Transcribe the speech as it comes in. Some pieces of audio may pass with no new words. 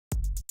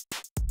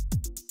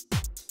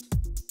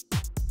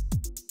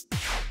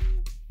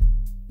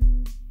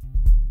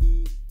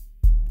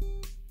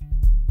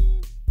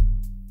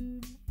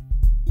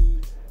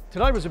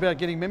Today was about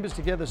getting members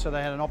together so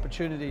they had an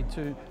opportunity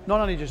to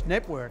not only just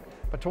network,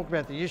 but talk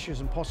about the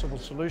issues and possible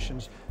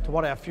solutions to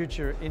what our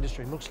future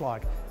industry looks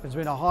like. It's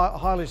been a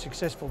highly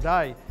successful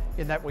day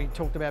in that we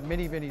talked about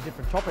many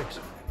different topics,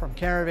 from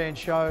caravan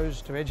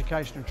shows to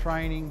education and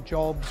training,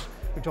 jobs.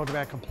 We talked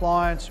about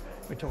compliance,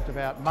 we talked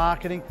about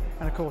marketing,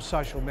 and of course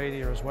social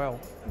media as well.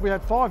 We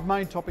had 5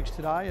 main topics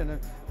today, and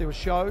there were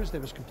shows,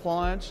 there was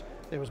compliance,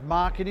 there was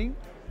marketing,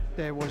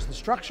 there was the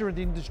structure of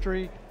the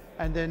industry,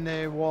 and then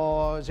there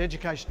was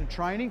education and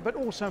training, but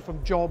also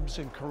from jobs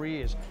and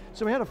careers.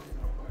 So we had a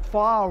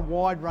far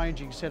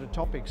wide-ranging set of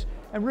topics,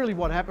 and really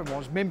what happened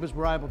was members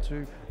were able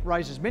to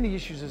raise as many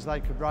issues as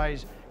they could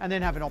raise and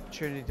then have an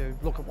opportunity to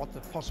look at what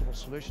the possible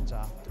solutions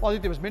are. I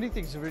think there was many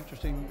things that were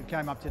interesting that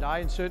came up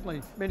today, and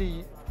certainly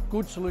many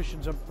good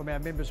solutions from our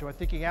members who are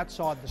thinking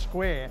outside the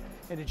square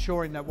and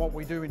ensuring that what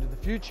we do into the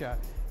future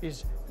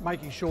is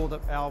making sure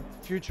that our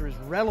future is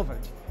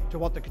relevant to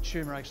what the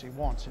consumer actually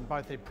wants in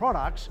both their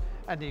products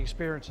and the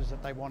experiences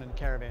that they want in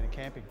caravan and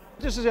camping.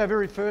 This is our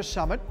very first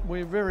summit.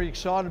 We're very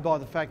excited by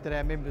the fact that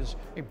our members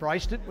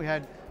embraced it. We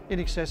had in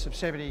excess of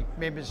 70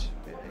 members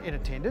in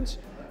attendance,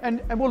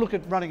 and we'll look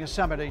at running a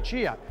summit each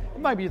year.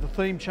 Maybe the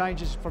theme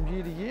changes from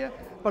year to year,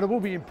 but it will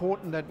be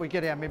important that we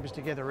get our members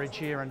together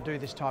each year and do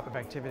this type of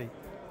activity.